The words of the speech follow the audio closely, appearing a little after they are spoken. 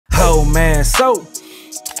Yo, man, so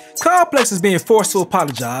Complex is being forced to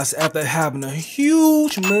apologize after having a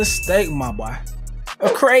huge mistake, my boy. A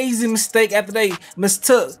crazy mistake after they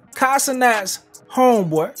mistook Cenat's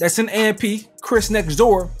homeboy, that's an AMP,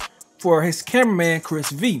 ChrisNxtDoor, for his cameraman, Chris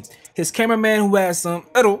V. His cameraman who has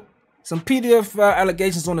some PDF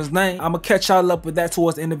allegations on his name. I'm gonna catch y'all up with that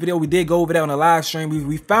towards the end of the video. We did go over that on a live stream.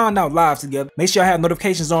 We found out live together. Make sure I have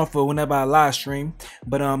notifications on for whenever I live stream.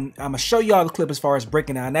 But I'm gonna show y'all the clip as far as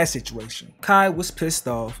breaking down that situation. Kai was pissed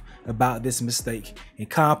off about this mistake, and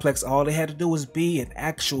Complex, all they had to do was be an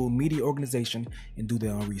actual media organization and do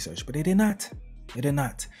their own research, but they did not. They did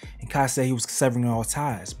not. And Kai said he was severing all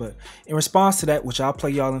ties. But in response to that, which I'll play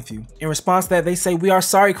y'all in a few, in response to that, they say, "We are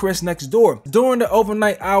sorry, ChrisNxtDoor. During the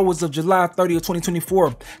overnight hours of July 30th,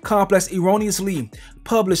 2024, Complex erroneously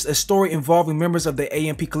published a story involving members of the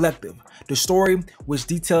AMP collective. The story, which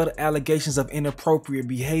detailed allegations of inappropriate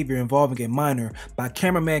behavior involving a minor by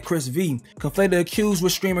cameraman Chris V, conflated accused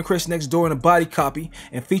with streamer ChrisNxtDoor in a body copy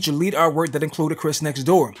and featured lead artwork that included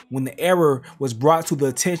ChrisNxtDoor. When the error was brought to the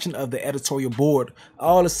attention of the editorial board,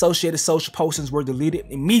 all associated social postings were deleted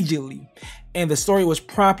immediately, and the story was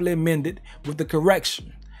promptly amended with the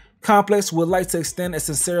correction. Complex would like to extend a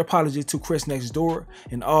sincere apology to ChrisNxtDoor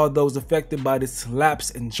and all those affected by this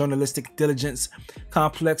lapse in journalistic diligence.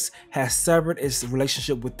 Complex has severed its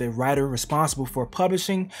relationship with the writer responsible for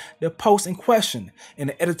publishing the post in question, and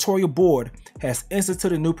the editorial board has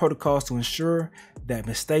instituted new protocols to ensure that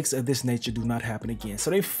mistakes of this nature do not happen again."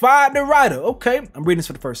 So they fired the writer. Okay, I'm reading this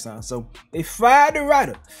for the first time. So they fired the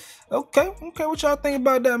writer. Okay, what y'all think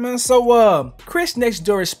about that, man? So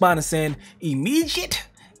ChrisNxtDoor responded saying,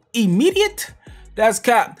 Immediate? That's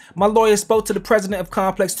cap. My lawyer spoke to the president of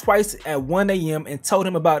Complex twice at 1 AM and told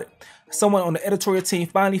him about it. Someone on the editorial team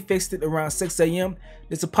finally fixed it around 6 AM.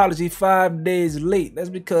 This apology 5 days late. That's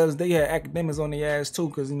because they had academics on their ass too,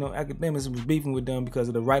 because, you know, academics was beefing with them because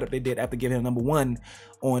of the write-up they did after giving him #1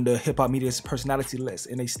 on the hip-hop media's personality list,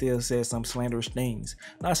 and they still said some slanderous things.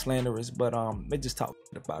 Not slanderous, but they just talked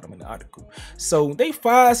about him in the article. So they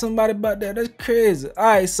fired somebody about that. That's crazy.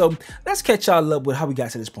 Alright, so let's catch y'all up with how we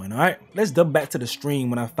got to this point, alright? Let's double back to the stream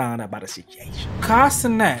when I found out about the situation.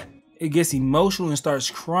 Cenat, it gets emotional and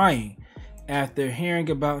starts crying after hearing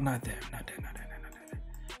about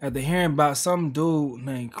after hearing about some dude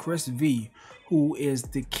named Chris V, who is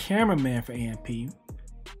the cameraman for AMP,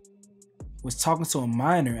 was talking to a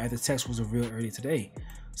minor after the text was revealed earlier today.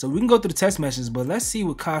 So we can go through the text messages, but let's see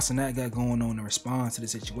what Cenat got going on in response to the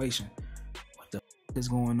situation. What the f is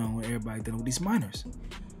going on with everybody dealing with these minors?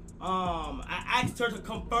 I asked her to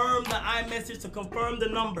confirm the iMessage, to confirm the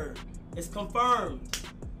number. It's confirmed.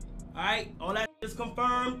 Alright, all that is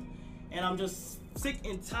confirmed, and I'm just sick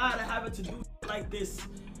and tired of having to do like this,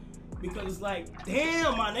 because it's like,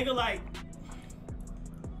 damn, my nigga, like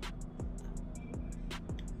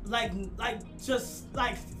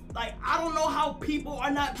I don't know how people are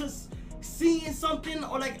not just seeing something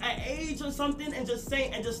or like an age or something and just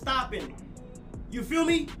saying and just stopping. You feel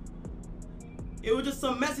me? It was just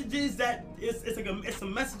some messages that it's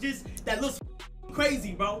some messages that looks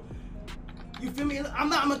crazy, bro. You feel me? I'm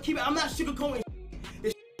not sugarcoating.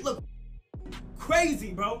 This shit look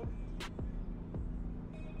crazy, bro.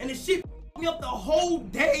 And this shit me up the whole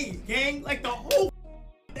day, gang. Like the whole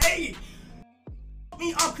day.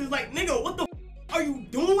 Me up, cause like, nigga, what the are you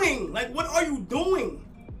doing? Like, what are you doing?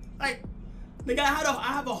 Like, nigga, I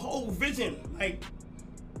have a whole vision. Like,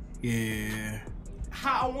 yeah.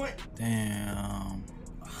 How I want. Damn.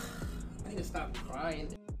 I need to stop crying.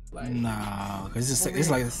 Like, nah, cause it's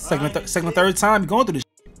like the second or third time you're going through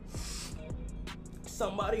this.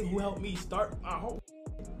 Somebody who helped me start my whole.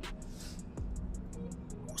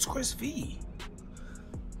 Who's Chris V?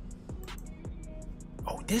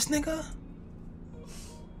 Oh, this nigga?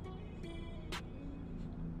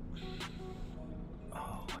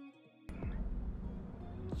 Oh.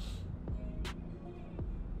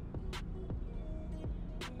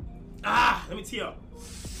 Let me tee up.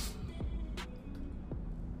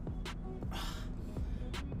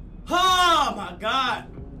 Oh my God.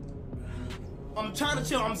 I'm trying to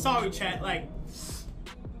chill. I'm sorry, chat. Like,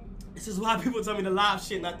 this is why people tell me the live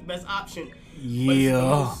shit not the best option.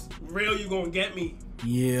 Yeah. But real, you gonna get me.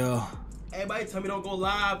 Yeah. Everybody tell me don't go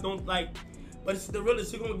live, don't like, but it's the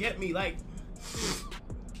realest. You gonna get me. Like,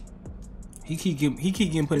 he keep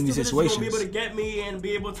getting put in these situations. Gonna be able to get me and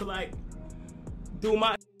be able to like do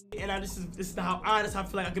my. And this is how honest I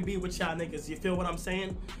feel like I could be with y'all niggas. You feel what I'm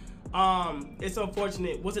saying? It's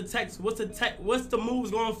unfortunate. What's the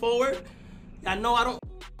moves going forward? I know I don't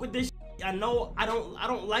with this shit. I know I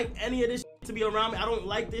don't like any of this shit to be around me. I don't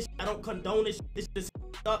like this shit. I don't condone this shit. This is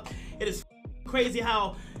up. It is crazy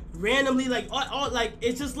how randomly, like all like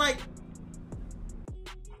it's just like.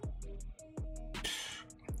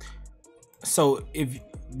 So if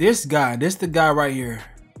this the guy right here,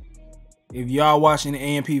 if y'all watching the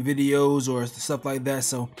AMP videos or stuff like that,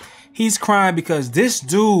 so he's crying because this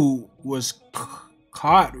dude was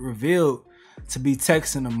caught, revealed to be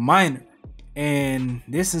texting a minor. And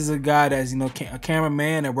this is a guy that's, a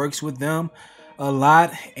cameraman that works with them a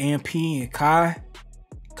lot. AMP and Kai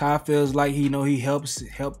feels like he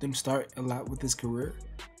helped him start a lot with his career.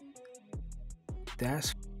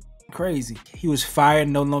 That's crazy. He was fired,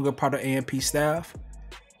 no longer part of AMP staff.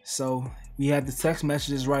 So we have the text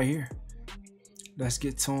messages right here. Let's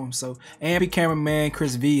get to him. So AMP cameraman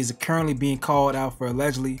Chris V is currently being called out for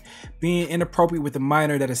allegedly being inappropriate with a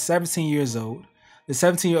minor that is 17 years old. The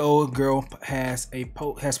 17-year-old girl has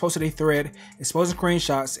posted a thread exposing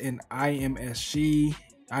screenshots in IMS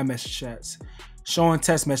chats showing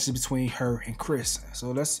text messages between her and Chris.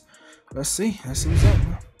 So let's see what's up.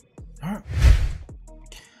 All right.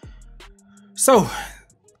 So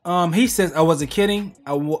he says, I wasn't kidding.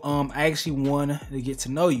 I actually wanted to get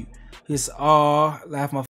to know you. He's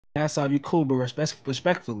laugh my ass off. You cool, but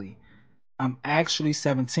respectfully, I'm actually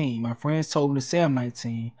 17. My friends told me to say I'm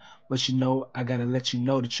 19, but I gotta let you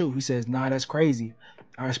know the truth. He says, nah, that's crazy.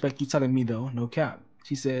 I respect you telling me though, no cap.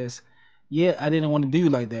 She says, yeah, I didn't want to do you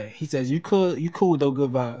like that. He says, you cool though,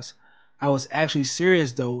 good vibes. I was actually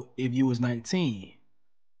serious though if you was 19.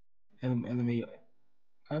 And let me,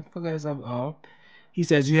 I forgot something. He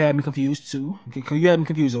says, you had me confused too. Okay, you had me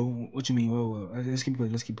confused. Oh, what you mean? Whoa. Let's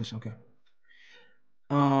keep pushing. Okay.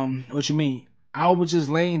 What you mean? I was just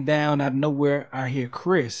laying down out of nowhere. I hear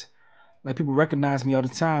Chris. Like people recognize me all the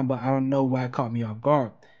time, but I don't know why it caught me off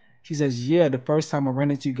guard. She says, yeah, the first time I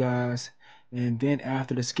ran into you guys, and then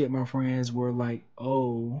after the skit, my friends were like,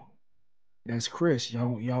 oh, that's Chris.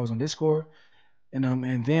 Y'all was on Discord.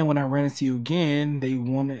 And then when I ran into you again, they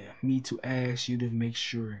wanted me to ask you to make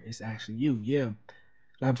sure it's actually you. Yeah.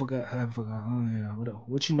 I forgot. Oh, yeah.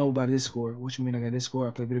 What you know about Discord? What you mean I got Discord?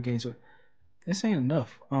 I play video games. This ain't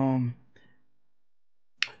enough.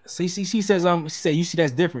 She said you see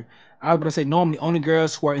that's different. I was gonna say normally only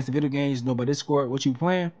girls who are into video games know about Discord. What you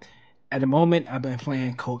playing? At the moment, I've been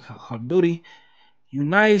playing Call of Duty. You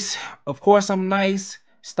nice? Of course I'm nice.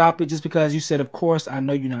 Stop it just because you said of course. I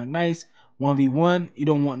know you're not nice. 1v1, you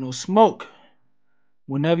don't want no smoke.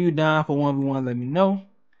 Whenever you down for 1v1, let me know.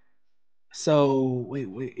 So wait,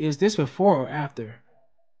 is this before or after?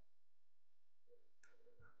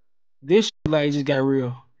 This like just got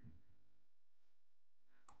real.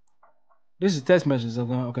 This is text messages.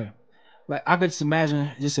 Okay. Like I could just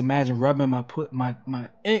imagine rubbing my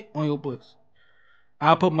ink on your puss.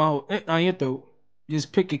 I'll put my ink on your throat.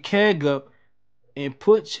 Just pick a keg up and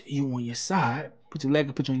put you on your side. Put your leg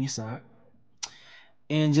and put you on your side.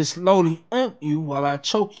 And just slowly ink you while I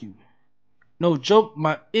choke you. No joke,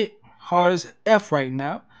 my it hard as F right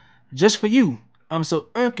now. Just for you. I'm so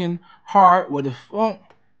inking hard with the phone.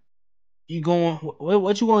 You going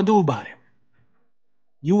what you gonna do about it?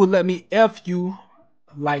 You would let me F you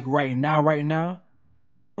like right now?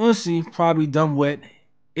 Honestly, probably dumb wet,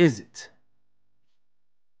 is it?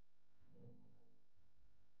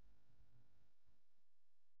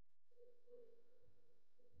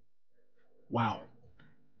 Wow.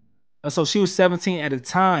 So she was 17 at the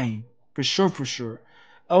time, for sure, for sure.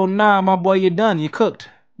 Oh nah, my boy, you're done. You cooked.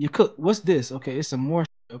 You cooked. What's this? Okay, it's some more.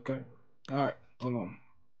 Okay. All right, hold on.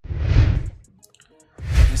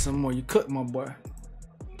 There's some more. You cooked, my boy.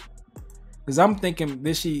 Cause I'm thinking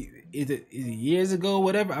this she is it years ago,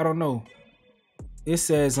 whatever. I don't know. It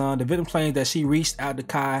says the victim claims that she reached out to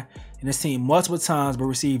Kai and has seen multiple times but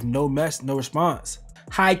received no response.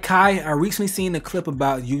 Hi Kai, I recently seen a clip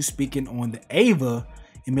about you speaking on the Ava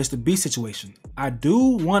and Mr. B situation. I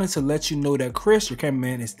do wanted to let you know that Chris, your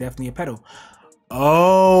cameraman, is definitely a pedo.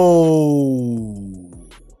 Oh.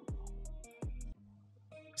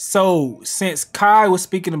 So since Kai was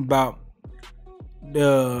speaking about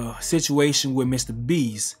the situation with Mr.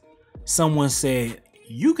 B's, someone said,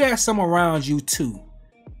 you got someone around you too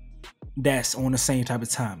that's on the same type of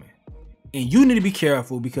timing. And you need to be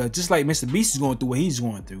careful because just like Mr. Beast is going through what he's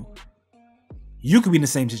going through, you could be in the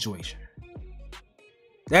same situation.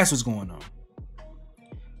 That's what's going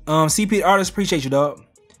on. CP artist, appreciate you, dog.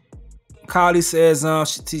 Kylie says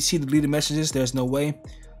she deleted messages. There's no way.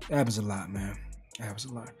 That happens a lot, man. That happens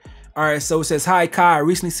a lot. All right, so it says, hi, Kai. I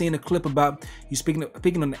recently seen a clip about you speaking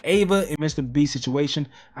on the Ava and Mr. B situation.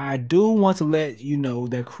 I do want to let you know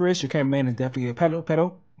that Chris, your cameraman, is definitely a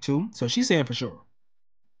pedo too. So she's saying for sure.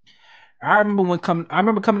 I remember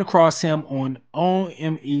coming across him on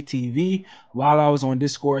OME TV while I was on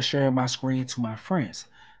Discord sharing my screen to my friends.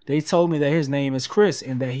 They told me that his name is Chris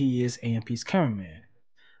and that he is AMP's cameraman.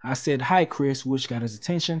 I said hi Chris, which got his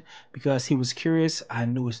attention because he was curious. I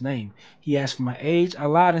knew his name. He asked for my age. I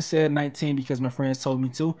lied and said 19 because my friends told me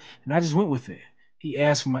to, and I just went with it. He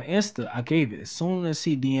asked for my Insta. I gave it. As soon as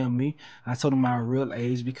he DM'd me, I told him my real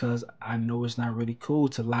age because I know it's not really cool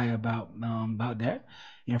to lie about that.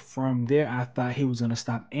 And from there, I thought he was gonna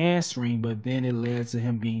stop answering, but then it led to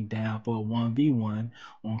him being down for a 1v1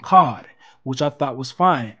 on COD, which I thought was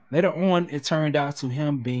fine. Later on, it turned out to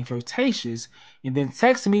him being flirtatious and then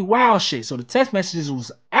texting me wild shit. So the text messages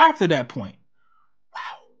was after that point.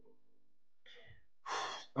 Wow.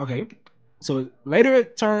 Okay. So later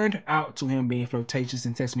it turned out to him being flirtatious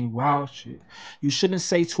and texting me wild shit. You shouldn't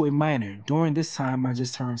say to a minor. During this time, I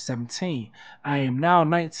just turned 17. I am now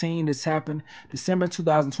 19. This happened December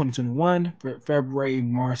 2021, February,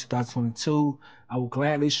 March 2022. I will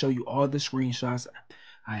gladly show you all the screenshots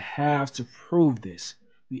I have to prove this.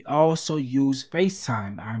 We also use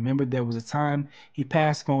FaceTime. I remember there was a time he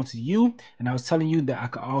passed the phone to you, and I was telling you that I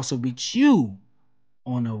could also beat you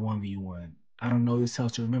on a 1v1. I don't know if this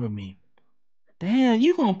helps to remember me. Damn,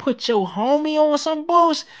 you gonna put your homie on some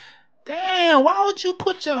bullshit? Damn, why would you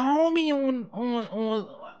put your homie on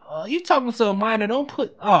you talking to a minor? Don't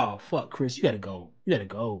put. Oh fuck, Chris, you gotta go. You gotta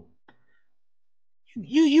go.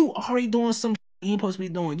 You already doing some you ain't supposed to be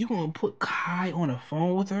doing. You gonna put Kai on the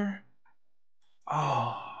phone with her?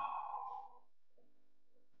 Oh,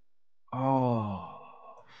 oh,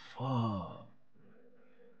 fuck,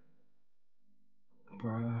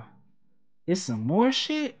 bruh. It's some more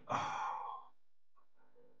shit. Oh,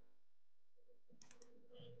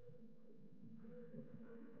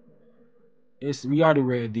 we already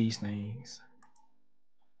read these things.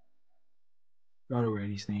 We already read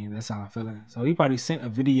these things. That's how I'm feeling. So he probably sent a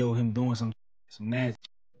video of him doing some nasty.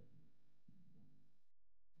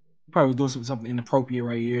 He probably doing something inappropriate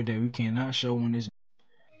right here that we cannot show on this.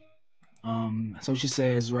 So she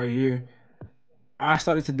says right here, I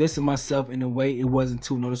started to distance myself in a way it wasn't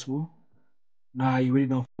too noticeable. Nah, you really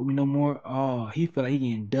don't fuck with me no more. Oh, he feel like he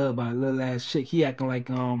getting dubbed by a little ass chick. He acting like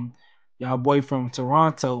y'all boy from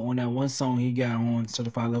Toronto on that one song he got on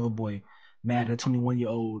Certified Lover Boy. Mad at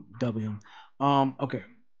 21-year-old W him. Okay.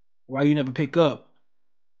 Why you never pick up?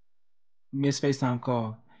 Miss FaceTime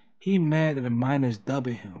call. He mad that the minors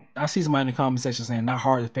dubbing him. I see somebody in the comment section saying not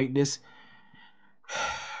hard to fake this.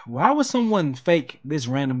 Why would someone fake this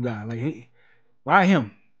random guy? Like, why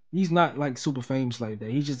him? He's not like super famous like that.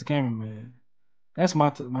 He's just a cameraman. That's my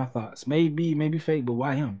thoughts. Maybe fake, but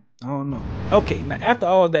why him? I don't know. Okay, now after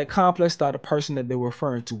all that, Complex thought the person that they were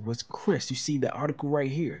referring to was Chris. You see the article right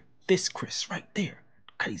here. This Chris right there.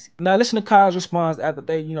 Crazy. Now listen to Kyle's response after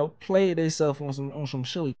they, played themselves on some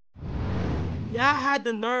silly. Y'all had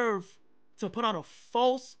the nerve to put out a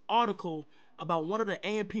false article about one of the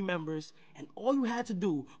AMP members, and all you had to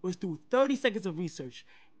do was do 30 seconds of research.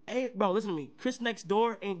 Hey, bro, listen to me.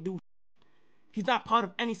 ChrisNxtDoor ain't do. He's not part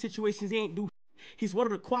of any situations. He ain't do. He's one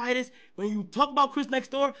of the quietest. When you talk about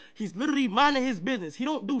ChrisNxtDoor, he's literally minding his business. He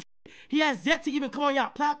don't do. He has yet to even come on y'all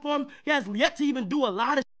platform. He has yet to even do a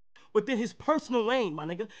lot of within his personal lane, my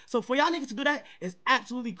nigga. So for y'all niggas to do that is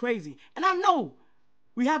absolutely crazy. And I know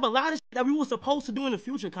we have a lot of shit that we were supposed to do in the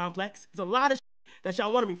future, Complex. There's a lot of shit that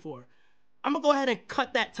y'all wanted me for. I'm gonna go ahead and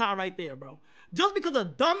cut that tie right there, bro. Just because a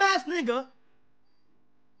dumbass nigga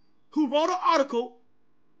who wrote an article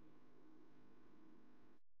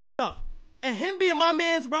and him being my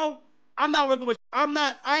mans, bro, I'm not working with.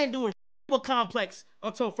 I ain't doing shit with Complex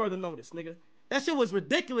until further notice, nigga. That shit was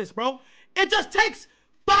ridiculous, bro. It just takes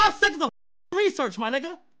 5 seconds of research, my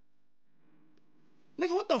nigga.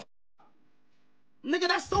 Nigga, what the nigga,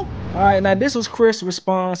 that's so. Alright, now this was Chris'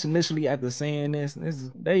 response initially after saying this.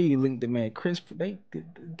 They linked it, man. Chris,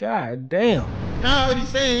 god damn. Y'all already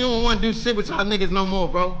saying you don't want to do shit with y'all niggas no more,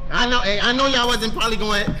 bro. I know y'all wasn't probably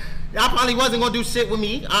going. Y'all probably wasn't gonna do shit with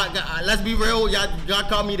me. Let's be real. Y'all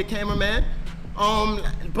called me the cameraman.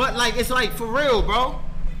 But like it's like for real, bro.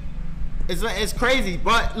 It's crazy.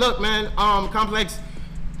 But look, man. Complex.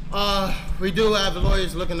 We do have the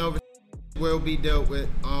lawyers looking over. Will be dealt with.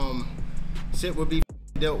 Shit will be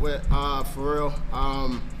dealt with. For real.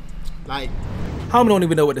 Like. Homie don't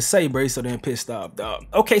even know what to say, bro. He's so damn pissed off, dog.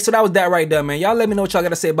 Okay, so that was that right there, man. Y'all let me know what y'all got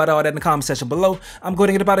to say about all that in the comment section below. I'm going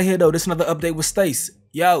to get up out of here, though. This is another update with Stace.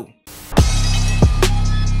 Yo.